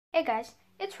Hey guys,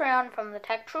 it's Rayon from the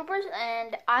Tech Troopers,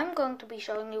 and I'm going to be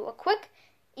showing you a quick,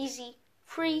 easy,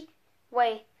 free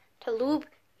way to lube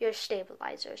your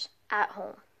stabilizers at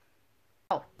home.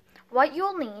 So, what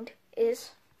you'll need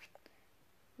is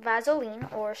Vaseline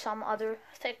or some other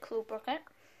thick lubricant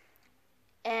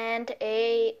and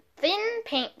a thin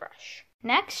paintbrush.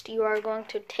 Next, you are going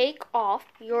to take off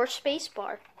your space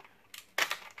bar.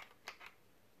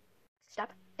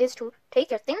 Step is to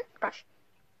take your thin brush,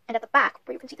 and at the back,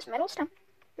 where you can see this metal stem,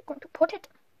 you're going to put it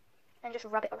and just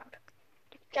rub it around.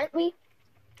 Gently,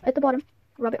 at the bottom,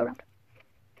 rub it around.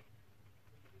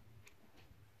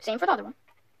 Same for the other one.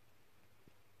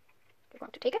 You're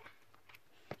going to take it,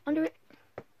 undo it,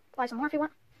 apply some more if you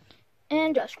want,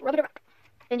 and just rub it around.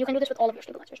 And you can do this with all of your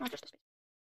stabilizers, not just the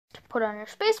space. Put on your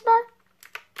space bar,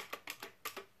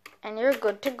 and you're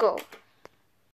good to go.